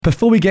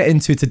Before we get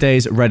into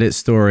today's Reddit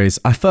stories,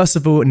 I first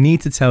of all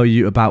need to tell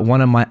you about one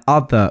of my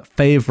other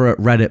favorite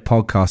Reddit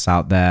podcasts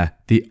out there,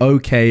 the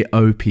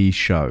OKOP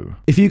Show.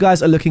 If you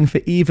guys are looking for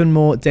even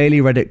more daily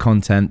Reddit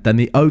content, then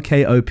the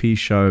OKOP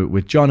Show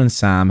with John and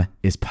Sam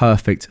is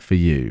perfect for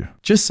you.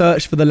 Just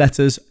search for the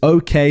letters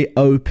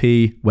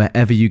OKOP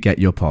wherever you get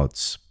your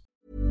pods.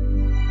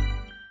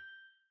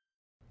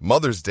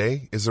 Mother's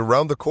Day is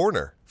around the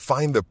corner.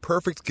 Find the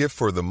perfect gift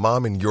for the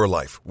mom in your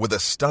life with a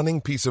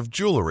stunning piece of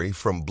jewelry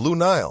from Blue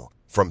Nile.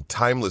 From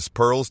timeless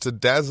pearls to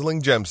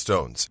dazzling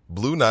gemstones,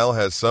 Blue Nile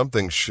has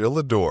something she'll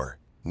adore.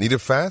 Need it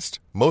fast?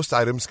 Most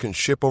items can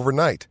ship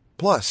overnight.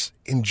 Plus,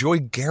 enjoy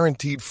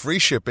guaranteed free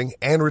shipping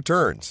and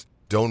returns.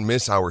 Don't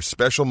miss our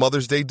special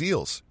Mother's Day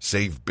deals.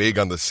 Save big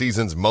on the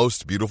season's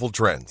most beautiful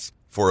trends.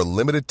 For a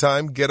limited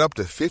time, get up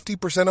to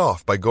 50%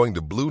 off by going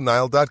to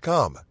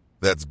BlueNile.com.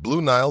 That's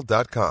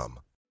BlueNile.com.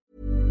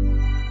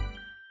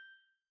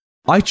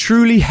 I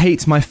truly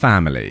hate my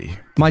family.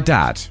 My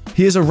dad.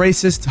 He is a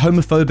racist,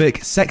 homophobic,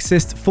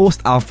 sexist,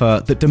 forced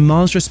alpha that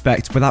demands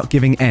respect without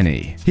giving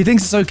any. He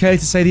thinks it's okay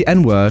to say the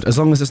N-word as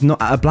long as it's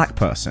not at a black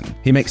person.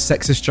 He makes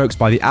sexist jokes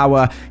by the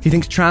hour. He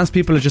thinks trans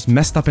people are just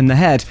messed up in the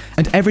head,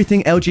 and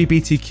everything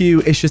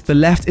LGBTQ is just the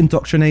left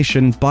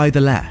indoctrination by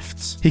the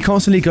left. He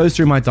constantly goes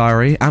through my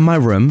diary and my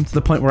room to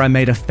the point where I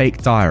made a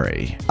fake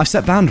diary. I've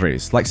set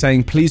boundaries, like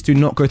saying please do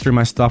not go through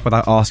my stuff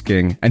without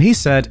asking, and he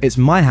said it's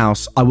my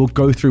house, I will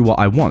go through what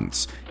I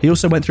want. He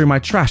also went through my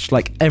trash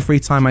like every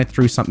time I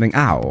threw something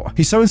out.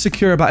 He's so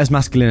insecure about his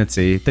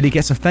masculinity that he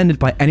gets offended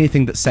by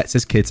anything that sets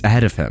his kids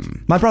ahead of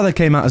him. My brother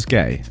came out as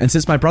gay, and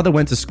since my brother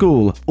went to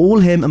school, all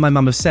him and my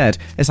mum have said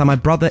is how my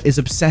brother is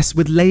obsessed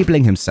with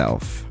labeling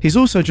himself. He's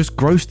also just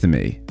gross to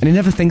me, and he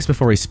never thinks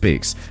before he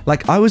speaks.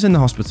 Like, I was in the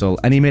hospital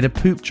and he made a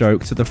poop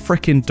joke to the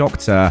frickin'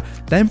 doctor,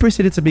 then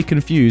proceeded to be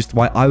confused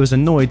why I was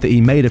annoyed that he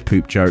made a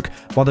poop joke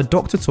while the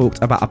doctor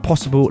talked about a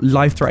possible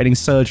life-threatening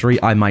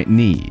surgery I might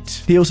need.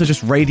 He also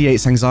just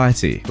radiates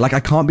anxiety. Like, I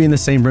can't be in the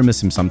same room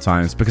as him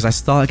sometimes because I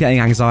start getting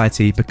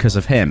anxiety because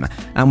of him.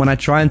 And when I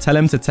try and tell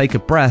him to take a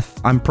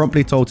breath, I'm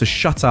promptly told to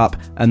shut up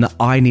and that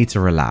I need to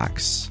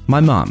relax. My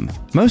mum.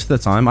 Most of the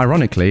time,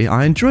 ironically,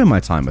 I enjoy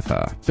my time with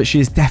her, but she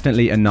is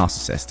definitely a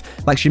narcissist.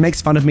 Like, she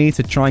makes fun of me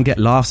to try and get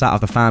laughs out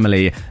of the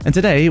family. And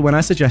today, when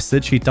I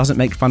suggested she doesn't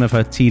make fun of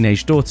her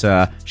teenage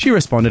daughter, she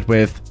responded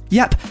with,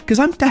 "Yep, because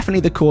I'm definitely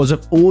the cause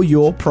of all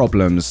your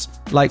problems."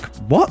 Like,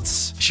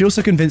 what? She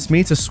also convinced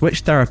me to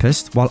switch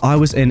therapist while I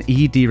was in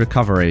ED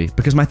recovery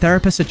because my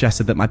therapist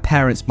suggested that my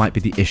parents might be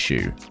the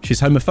issue.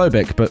 She's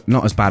homophobic, but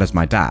not as bad as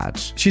my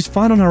dad. She's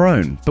fine on her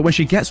own, but when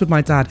she gets with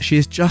my dad, she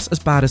is just as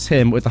bad as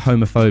him with the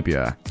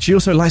homophobia. She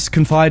also likes to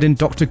confide in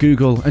Dr.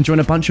 Google and join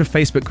a bunch of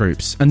Facebook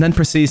groups, and then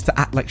proceeds to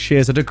act like she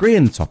has a degree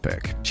in the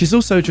topic. She's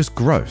also just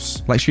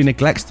gross. Like, she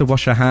neglects to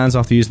wash her hands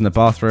after using the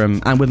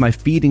bathroom, and with my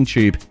feeding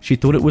tube, she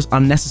thought it was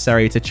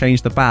unnecessary to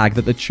change the bag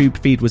that the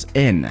tube feed was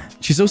in.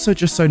 She's also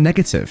just so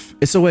negative.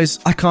 It's always,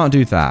 I can't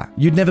do that.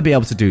 You'd never be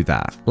able to do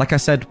that. Like I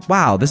said,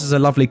 wow, this is a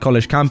lovely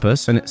college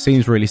campus and it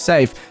seems really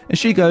safe. And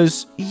she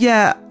goes,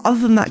 yeah, other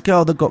than that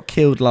girl that got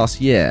killed last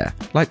year.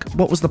 Like,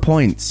 what was the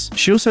point?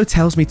 She also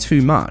tells me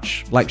too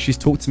much. Like, she's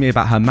talked to me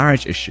about her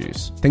marriage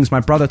issues, things my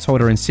brother told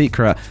her in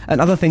secret,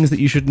 and other things that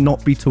you should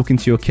not be talking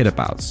to your kid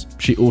about.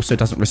 She also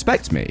doesn't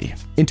respect me.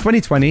 In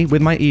 2020,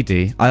 with my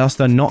ED, I asked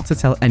her not to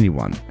tell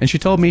anyone, and she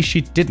told me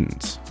she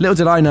didn't. Little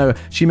did I know,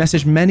 she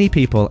messaged many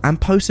people and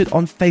posted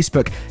on Facebook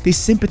these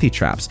sympathy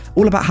traps,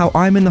 all about how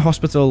I'm in the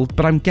hospital,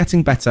 but I'm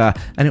getting better,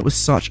 and it was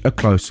such a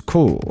close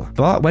call.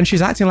 But when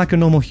she's acting like a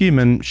normal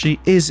human, she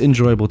is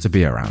enjoyable to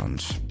be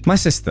around. My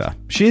sister,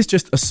 she is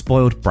just a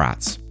spoiled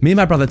brat. Me and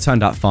my brother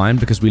turned out fine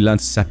because we learned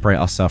to separate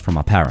ourselves from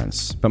our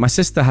parents, but my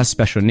sister has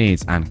special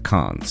needs and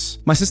can't.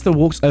 My sister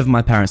walks over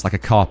my parents like a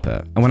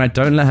carpet, and when I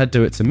don't let her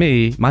do it to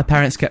me, my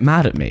parents get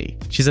mad at me.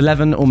 She's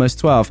 11, almost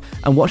 12,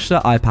 and watched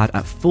her iPad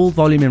at full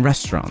volume in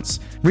restaurants.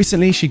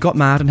 Recently, she got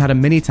mad and had a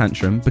mini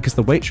tantrum because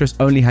the waitress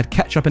only had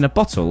ketchup in a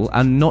bottle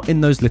and not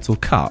in those little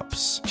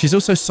cups. She's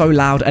also so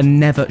loud and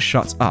never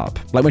shuts up.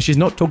 Like, when she's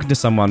not talking to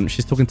someone,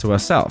 she's talking to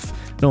herself.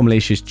 Normally,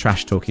 she's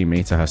trash talking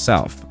me to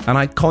herself. And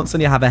I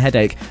constantly have a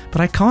headache,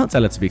 but I can't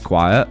tell her to be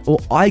quiet or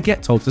I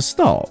get told to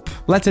stop.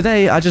 Like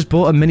today, I just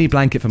bought a mini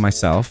blanket for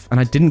myself and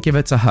I didn't give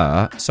it to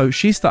her, so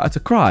she started to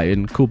cry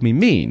and called me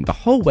mean the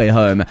whole way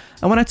home.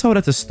 And when I told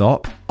her to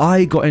stop,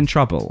 I got in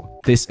trouble.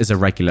 This is a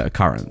regular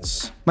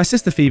occurrence. My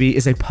sister Phoebe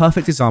is a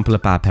perfect example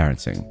of bad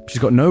parenting. She's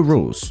got no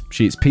rules.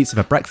 She eats pizza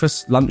for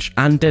breakfast, lunch,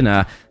 and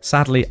dinner.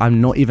 Sadly, I'm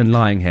not even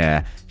lying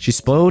here. She's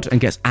spoiled and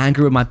gets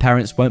angry when my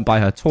parents won't buy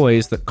her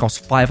toys that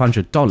cost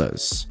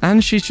 $500.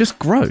 And she's just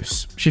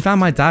gross. She found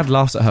my dad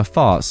laughs at her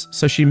farts,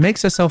 so she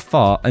makes herself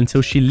fart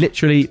until she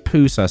literally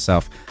poos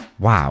herself.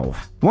 Wow.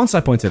 Once I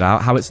pointed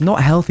out how it's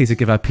not healthy to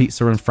give her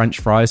pizza and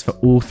french fries for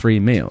all 3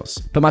 meals,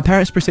 but my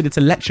parents proceeded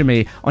to lecture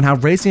me on how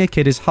raising a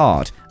kid is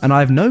hard, and I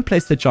have no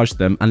place to judge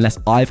them unless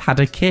I've had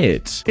a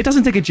kid. It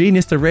doesn't take a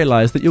genius to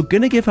realize that you're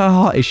gonna give her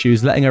heart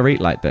issues letting her eat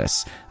like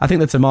this. I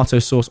think the tomato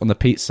sauce on the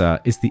pizza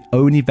is the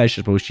only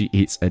vegetable she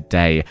eats a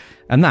day,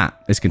 and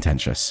that is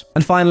contentious.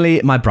 And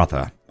finally, my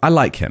brother. I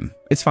like him.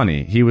 It's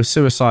funny, he was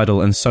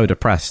suicidal and so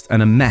depressed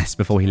and a mess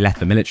before he left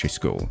the military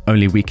school,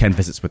 only weekend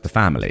visits with the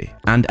family.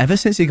 And ever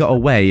since he got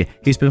away,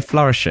 he's been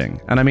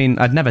flourishing. And I mean,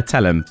 I'd never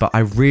tell him, but I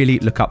really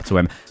look up to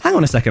him. Hang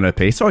on a second,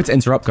 OP, sorry to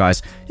interrupt,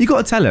 guys. You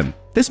gotta tell him.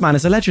 This man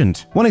is a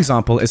legend. One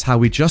example is how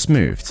we just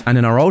moved, and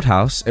in our old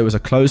house, it was a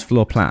closed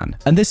floor plan,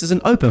 and this is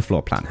an open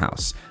floor plan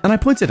house. And I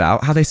pointed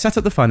out how they set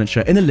up the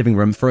furniture in the living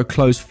room for a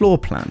closed floor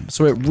plan,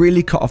 so it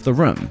really cut off the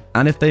room,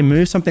 and if they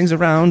moved some things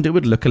around, it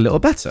would look a little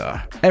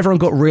better. Everyone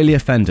got really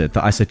offended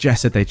that I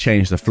suggested they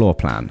change the floor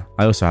plan.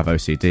 I also have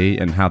OCD,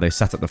 and how they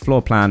set up the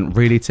floor plan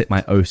really tipped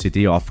my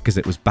OCD off because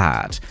it was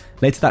bad.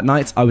 Later that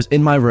night, I was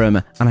in my room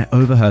and I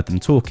overheard them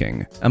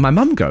talking. And my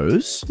mum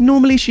goes,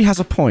 normally she has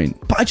a point,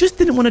 but I just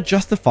didn't want to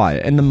justify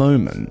it in the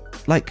moment.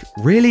 Like,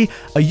 really?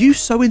 Are you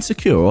so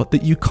insecure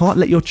that you can't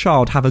let your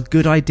child have a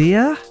good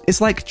idea? It's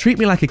like, treat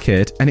me like a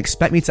kid and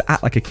expect me to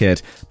act like a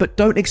kid, but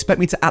don't expect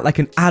me to act like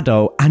an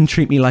adult and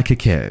treat me like a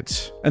kid.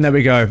 And there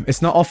we go.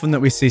 It's not often that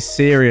we see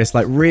serious,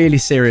 like really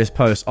serious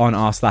posts on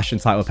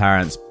r/entitled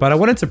parents, but I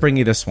wanted to bring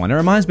you this one. It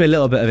reminds me a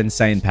little bit of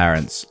Insane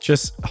Parents.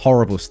 Just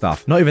horrible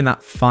stuff. Not even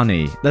that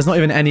funny. There's not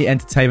even any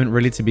entertainment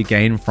really to be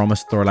gained from a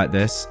story like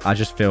this. I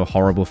just feel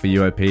horrible for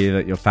you, OP,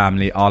 that your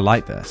family are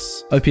like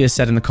this. OP has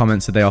said in the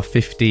comments that they are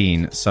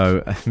 15,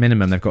 so at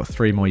minimum they've got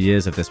 3 more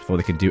years of this before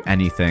they can do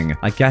anything.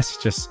 I guess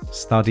just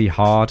study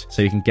hard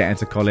so you can get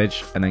into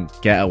college and then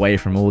get away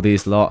from all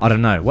these lot. I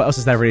don't know. What else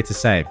is there really to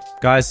say?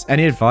 Guys,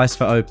 any advice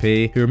for OP,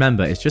 who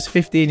remember, is just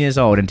 15 years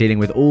old and dealing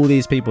with all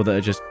these people that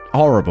are just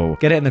horrible?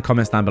 Get it in the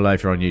comments down below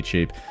if you're on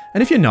YouTube.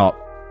 And if you're not,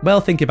 well,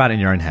 think about it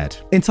in your own head.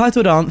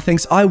 Entitled Aunt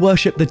thinks I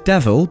worship the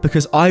devil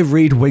because I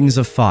read Wings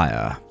of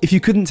Fire. If you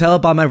couldn't tell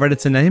by my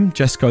Redditor name,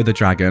 Jesco the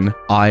Dragon,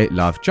 I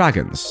love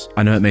dragons.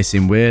 I know it may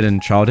seem weird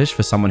and childish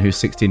for someone who's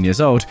 16 years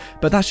old,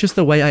 but that's just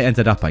the way I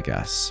ended up, I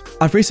guess.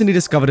 I've recently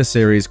discovered a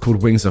series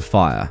called Wings of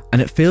Fire,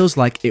 and it feels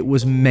like it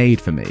was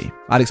made for me.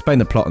 I'd explain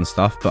the plot and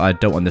stuff, but I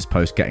don't want this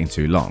post getting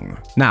too long.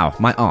 Now,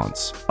 my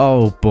aunts.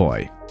 Oh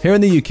boy. Here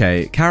in the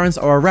UK, Karens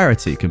are a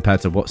rarity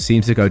compared to what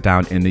seems to go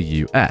down in the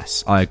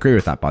US. I agree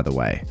with that, by the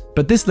way.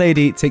 But this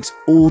lady takes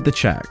all the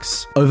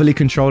checks. Overly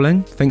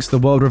controlling, thinks the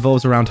world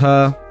revolves around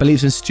her,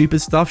 believes in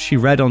stupid stuff she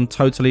read on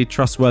totally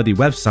trustworthy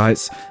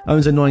websites,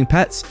 owns annoying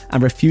pets,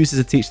 and refuses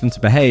to teach them to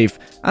behave,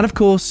 and of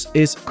course,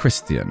 is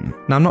Christian.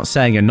 Now, I'm not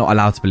saying you're not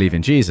allowed to believe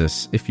in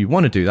Jesus. If you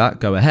want to do that,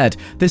 go ahead.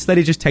 This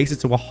lady just takes it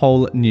to a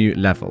whole new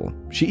level.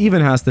 She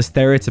even has the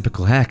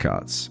stereotypical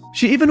haircuts.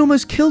 She even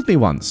almost killed me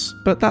once,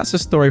 but that's a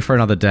story for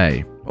another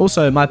day.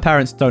 Also, my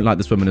parents don't like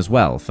this woman as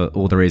well, for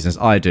all the reasons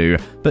I do,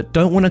 but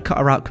don't want to cut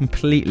her out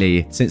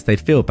completely since they'd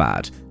feel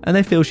bad, and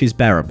they feel she's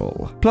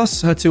bearable.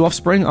 Plus, her 2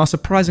 offspring are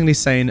surprisingly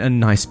sane and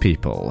nice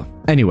people.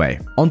 Anyway,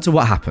 on to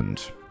what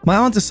happened. My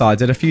aunt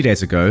decided a few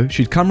days ago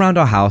she'd come round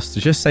our house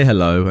to just say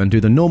hello and do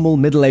the normal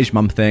middle-aged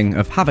mum thing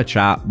of have a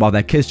chat while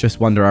their kids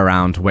just wander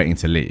around waiting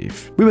to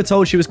leave. We were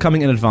told she was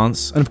coming in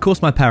advance, and of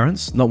course my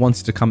parents, not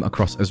wanting to come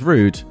across as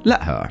rude,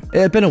 let her. It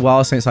had been a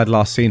while since I'd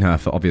last seen her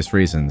for obvious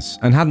reasons,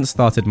 and hadn't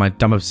started my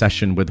dumb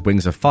obsession with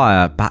Wings of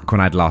Fire back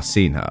when I'd last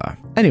seen her.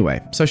 Anyway,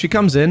 so she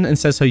comes in and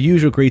says her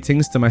usual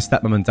greetings to my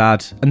stepmom and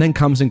dad, and then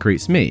comes and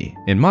greets me,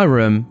 in my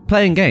room,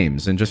 playing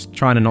games and just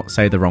trying to not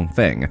say the wrong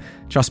thing.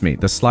 Trust me,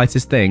 the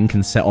slightest thing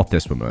can set off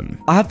this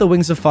woman. I have the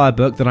Wings of Fire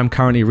book that I'm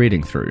currently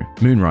reading through,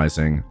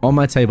 Moonrising, on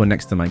my table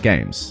next to my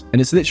games,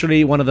 and it's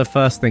literally one of the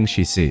first things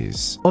she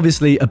sees.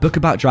 Obviously, a book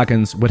about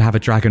dragons would have a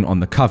dragon on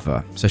the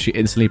cover, so she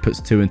instantly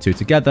puts 2 and 2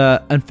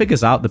 together and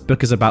figures out the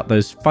book is about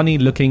those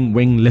funny-looking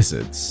winged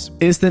lizards.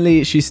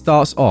 Instantly, she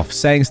starts off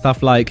saying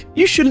stuff like,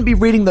 "You shouldn't be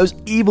reading those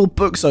evil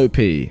books, OP,"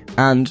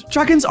 and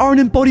 "Dragons are an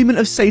embodiment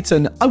of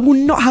Satan. I will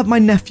not have my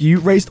nephew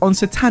raised on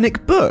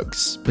satanic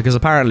books," because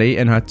apparently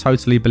in her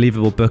totally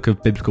believable book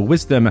of biblical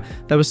wisdom,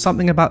 there was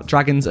something about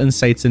dragons and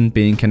Satan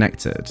being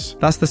connected.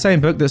 That's the same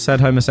book that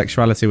said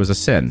homosexuality was a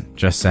sin,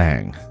 just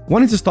saying.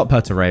 Wanting to stop her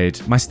tirade,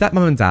 my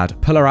stepmom and dad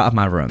pull her out of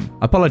my room,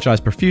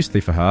 apologise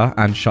profusely for her,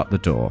 and shut the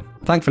door.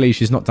 Thankfully,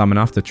 she's not dumb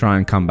enough to try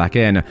and come back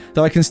in,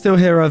 though I can still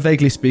hear her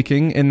vaguely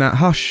speaking in that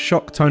hush,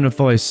 shocked tone of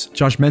voice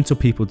judgmental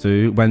people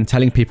do when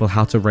telling people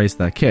how to raise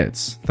their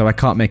kids, though I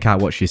can't make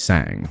out what she's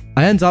saying.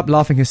 I end up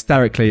laughing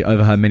hysterically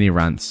over her mini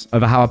rants,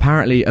 over how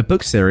apparently a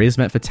book series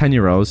meant for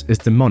 10-year-olds is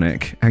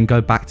demonic, and go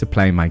back to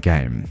playing my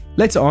game.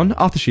 Later on,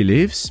 after she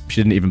leaves,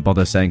 she didn't even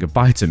bother saying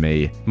goodbye to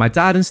me, my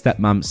dad and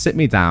stepmom sit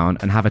me down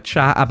and have a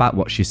chat about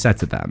what she said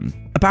to them.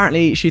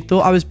 Apparently, she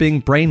thought I was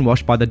being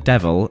brainwashed by the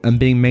devil and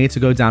being made to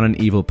go down an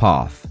evil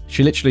path.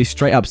 She literally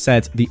straight up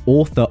said the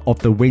author of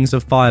the Wings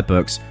of Fire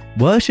books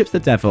worships the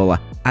devil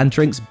and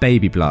drinks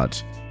baby blood.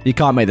 You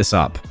can't make this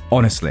up,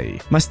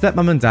 honestly. My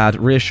stepmom and dad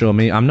reassure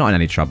me I'm not in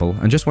any trouble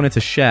and just wanted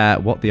to share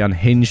what the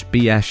unhinged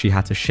BS she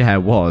had to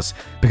share was,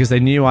 because they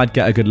knew I'd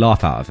get a good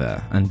laugh out of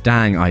it, and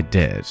dang, I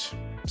did.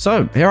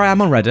 So, here I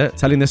am on Reddit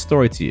telling this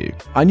story to you.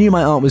 I knew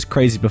my aunt was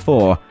crazy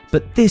before,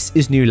 but this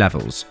is new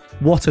levels.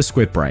 What a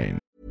squid brain.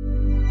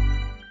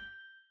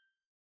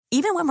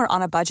 Even when we're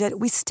on a budget,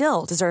 we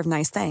still deserve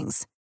nice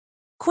things.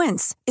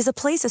 Quince is a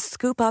place to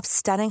scoop up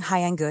stunning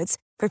high-end goods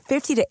for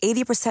 50 to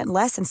 80%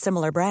 less than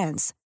similar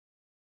brands.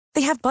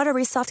 They have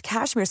buttery soft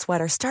cashmere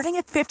sweaters starting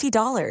at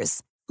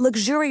 $50,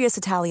 luxurious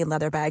Italian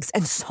leather bags,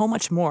 and so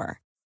much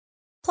more.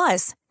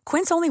 Plus,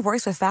 Quince only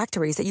works with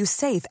factories that use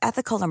safe,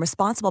 ethical, and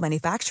responsible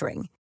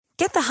manufacturing.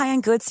 Get the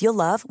high-end goods you'll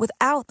love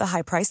without the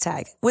high price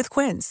tag with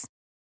Quince.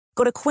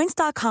 Go to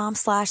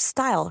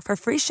quince.com/style for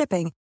free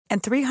shipping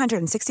and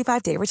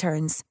 365-day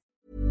returns.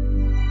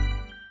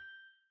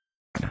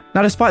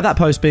 Now, despite that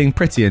post being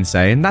pretty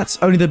insane, that's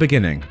only the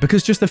beginning,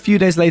 because just a few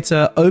days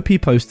later, OP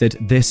posted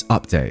this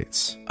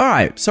update.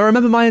 Alright, so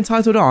remember my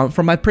entitled aunt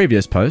from my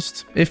previous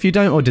post? If you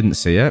don't or didn't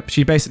see it,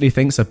 she basically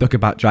thinks a book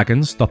about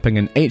dragons stopping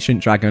an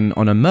ancient dragon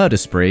on a murder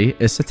spree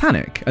is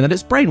satanic, and that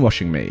it's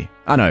brainwashing me.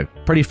 I know,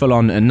 pretty full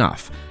on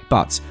enough.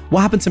 But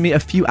what happened to me a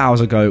few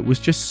hours ago was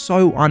just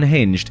so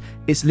unhinged,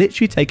 it's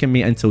literally taken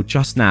me until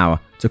just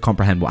now to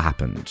comprehend what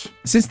happened.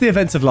 Since the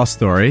events of last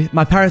story,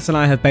 my parents and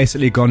I have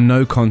basically gone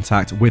no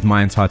contact with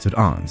my entitled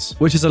aunt,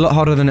 which is a lot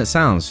harder than it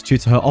sounds due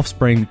to her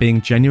offspring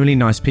being genuinely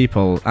nice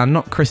people and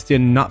not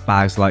Christian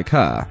nutbags like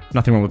her.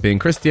 Nothing wrong with being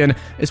Christian,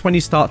 it's when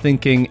you start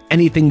thinking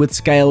anything with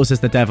scales is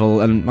the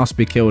devil and must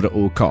be killed at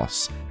all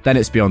costs. Then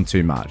it's beyond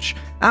too much.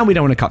 And we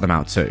don't want to cut them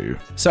out too.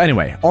 So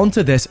anyway, on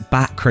to this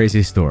bat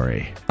crazy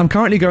story. I'm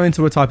currently going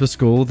to a type of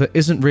school that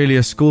isn't really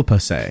a school per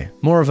se.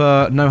 More of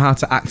a know how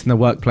to act in the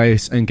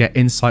workplace and get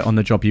insight on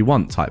the job you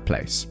want type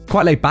place.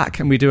 Quite laid back,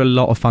 and we do a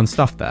lot of fun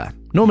stuff there.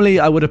 Normally,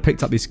 I would have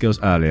picked up these skills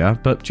earlier,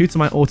 but due to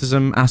my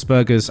autism,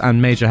 Asperger's,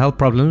 and major health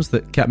problems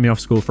that kept me off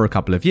school for a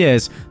couple of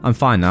years, I'm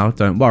fine now,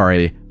 don't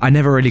worry. I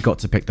never really got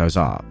to pick those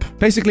up.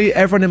 Basically,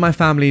 everyone in my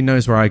family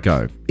knows where I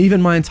go.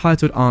 Even my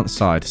entitled aunt's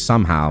side,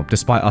 somehow,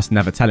 despite us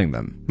never telling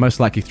them.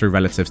 Most likely through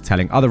relatives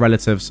telling other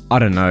relatives, I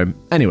don't know.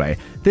 Anyway,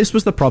 this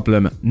was the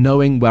problem,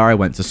 knowing where I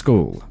went to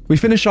school. We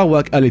finish our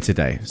work early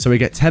today, so we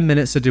get 10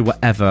 minutes to do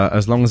whatever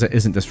as long as it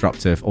isn't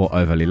disruptive or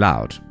overly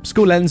loud.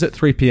 School ends at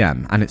 3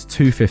 p.m, and it's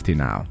 2:50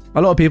 now.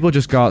 A lot of people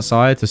just go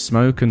outside to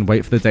smoke and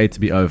wait for the day to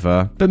be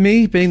over, but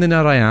me, being the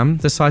nerd I am,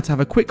 decide to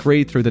have a quick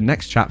read through the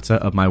next chapter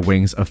of my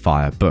Wings of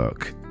Fire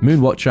book.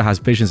 Moonwatcher has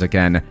visions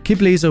again,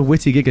 Kibli's a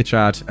witty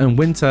gigachad, and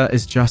winter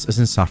is just as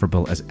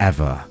insufferable as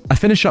ever. I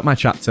finish up my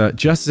chapter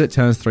just as it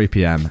turns 3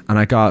 p.m, and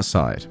I go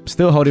outside,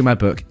 still holding my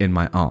book in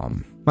my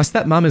arm. My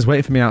stepmom is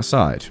waiting for me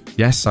outside.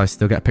 Yes, I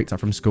still get picked up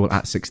from school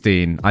at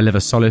 16. I live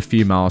a solid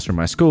few miles from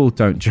my school,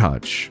 don't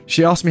judge.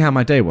 She asked me how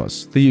my day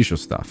was, the usual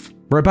stuff.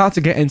 We're about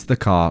to get into the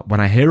car when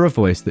I hear a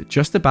voice that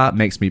just about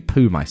makes me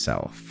poo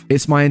myself.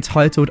 It's my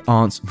entitled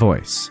aunt's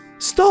voice.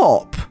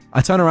 Stop! I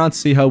turn around to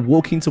see her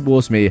walking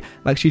towards me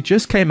like she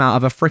just came out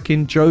of a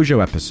freaking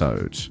JoJo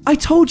episode. I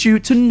told you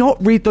to not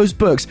read those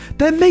books.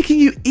 They're making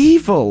you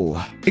evil.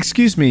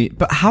 Excuse me,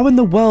 but how in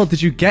the world did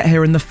you get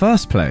here in the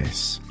first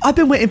place? I've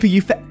been waiting for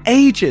you for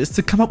ages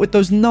to come up with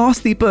those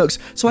nasty books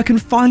so I can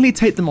finally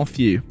take them off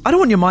you. I don't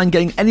want your mind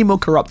getting any more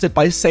corrupted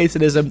by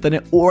Satanism than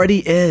it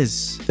already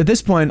is. At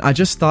this point, I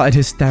just started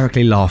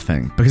hysterically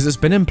laughing because it's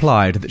been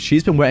implied that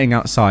she's been waiting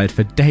outside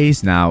for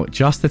days now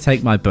just to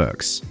take my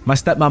books. My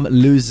stepmom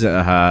loses it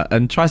at her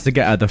and tries to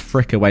get her the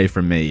frick away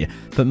from me,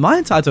 but my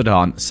entitled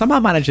aunt somehow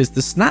manages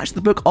to snatch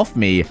the book off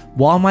me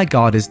while my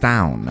guard is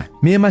down.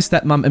 Me and my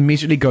stepmom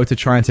immediately go to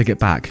try and take it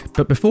back,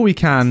 but before we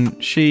can,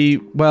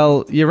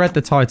 well, you read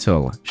the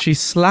title. She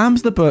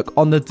slams the book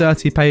on the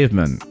dirty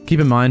pavement. Keep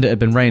in mind it had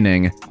been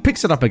raining.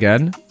 Picks it up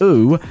again,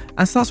 and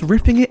starts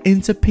ripping it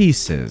into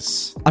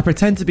pieces. I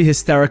pretend to be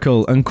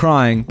hysterical and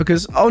crying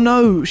because, oh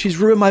no, she's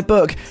ruined my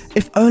book.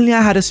 If only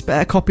I had a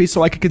spare copy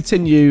so I could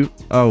continue.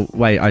 Oh,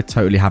 wait, I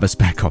totally have a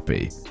spare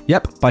copy.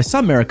 Yep, by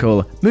some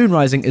miracle,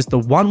 Moonrising is the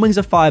one Wings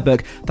of Fire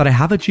book that I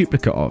have a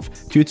duplicate of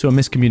due to a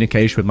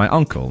miscommunication with my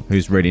uncle,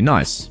 who's really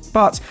nice.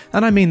 But,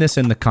 and I mean this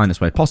in the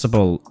kindest way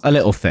possible, a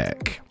little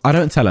thick. I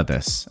don't tell her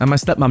this, and my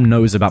stepmom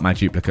knows about my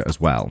duplicate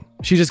as well.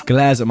 She just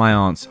glares at my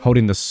aunt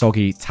holding the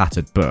soggy,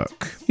 tattered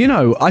book. You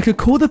know, I could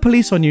call the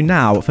police on you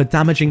now for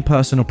damaging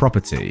personal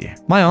property.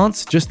 My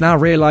aunt, just now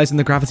realising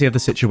the gravity of the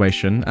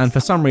situation, and for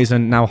some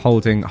reason now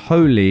holding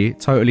holy,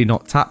 totally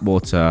not tap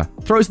water,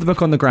 throws the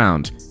book on the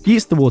ground,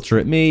 yeets the water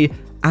at me,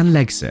 and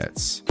legs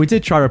it. We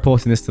did try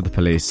reporting this to the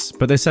police,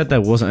 but they said there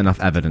wasn't enough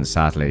evidence,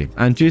 sadly,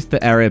 and due to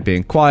the area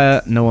being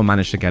quiet, no one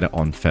managed to get it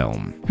on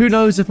film. Who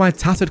knows if my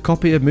tattered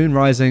copy of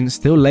Moonrising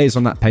still lays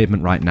on that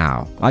pavement right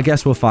now? I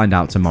guess we'll find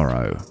out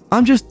tomorrow.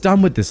 I'm just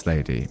done with this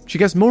lady. She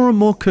gets more and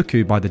more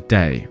cuckoo by the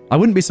day. I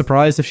wouldn't be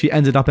surprised if she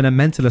ended up in a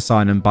mental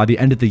asylum by the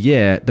end of the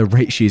year, the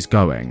rate she's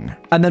going.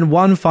 And then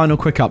one final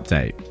quick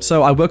update.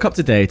 So I woke up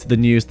today to the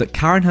news that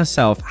Karen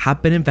herself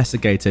had been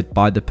investigated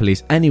by the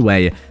police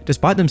anyway,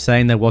 despite them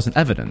saying there wasn't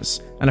evidence.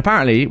 And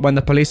apparently, when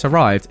the police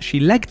arrived, she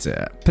legged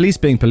it. Police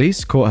being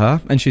police caught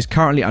her, and she's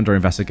currently under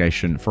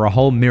investigation for a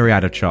whole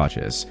myriad of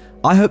charges.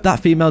 I hope that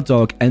female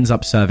dog ends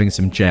up serving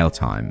some jail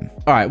time.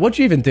 Alright, what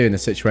do you even do in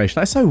this situation?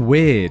 That's so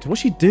weird.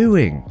 What's she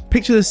doing?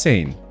 Picture the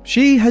scene.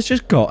 She has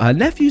just got her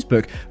nephew's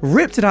book,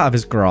 ripped it out of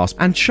his grasp,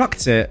 and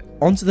chucked it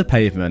onto the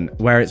pavement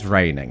where it's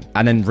raining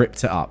and then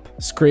ripped it up,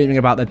 screaming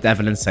about the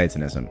devil and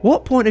Satanism.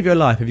 What point of your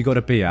life have you got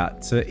to be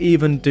at to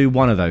even do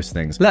one of those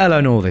things, let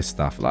alone all this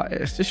stuff? Like,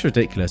 it's just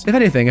ridiculous. If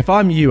anything, if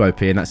I'm you,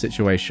 OP, in that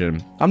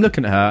situation, I'm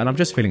looking at her and I'm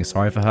just feeling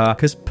sorry for her,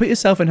 because put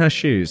yourself in her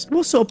shoes.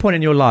 What sort of point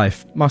in your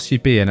life must you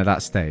be in at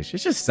that stage?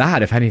 It's just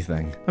sad, if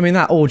anything. I mean,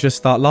 that all just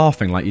start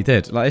laughing like you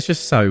did. Like, it's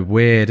just so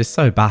weird. It's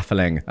so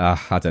baffling.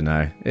 I don't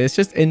know. It's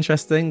just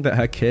interesting that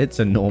her kids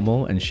are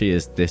normal and she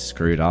is this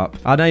screwed up.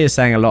 I know you're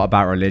saying a lot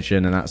about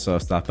religion and that sort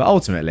of stuff, but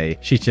ultimately,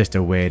 she's just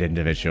a weird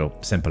individual.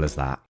 Simple as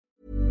that.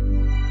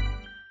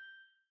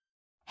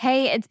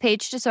 Hey, it's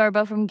Paige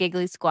DeSorbo from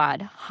Giggly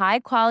Squad. High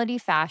quality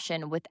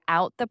fashion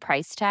without the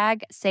price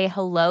tag. Say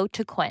hello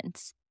to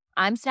Quince.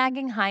 I'm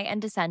snagging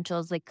high-end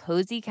essentials like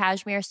cozy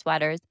cashmere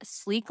sweaters,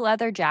 sleek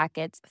leather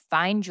jackets,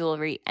 fine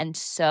jewelry, and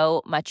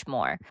so much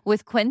more.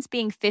 With Quince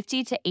being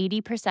 50 to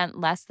 80%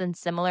 less than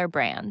similar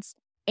brands.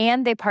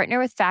 And they partner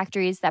with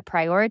factories that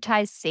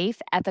prioritize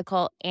safe,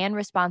 ethical, and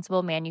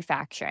responsible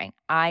manufacturing.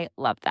 I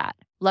love that.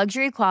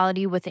 Luxury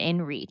quality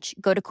within reach.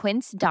 Go to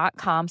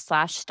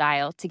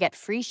quince.com/style to get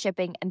free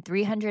shipping and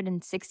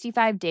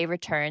 365-day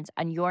returns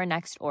on your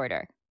next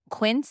order.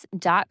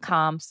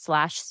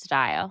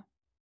 Quince.com/style.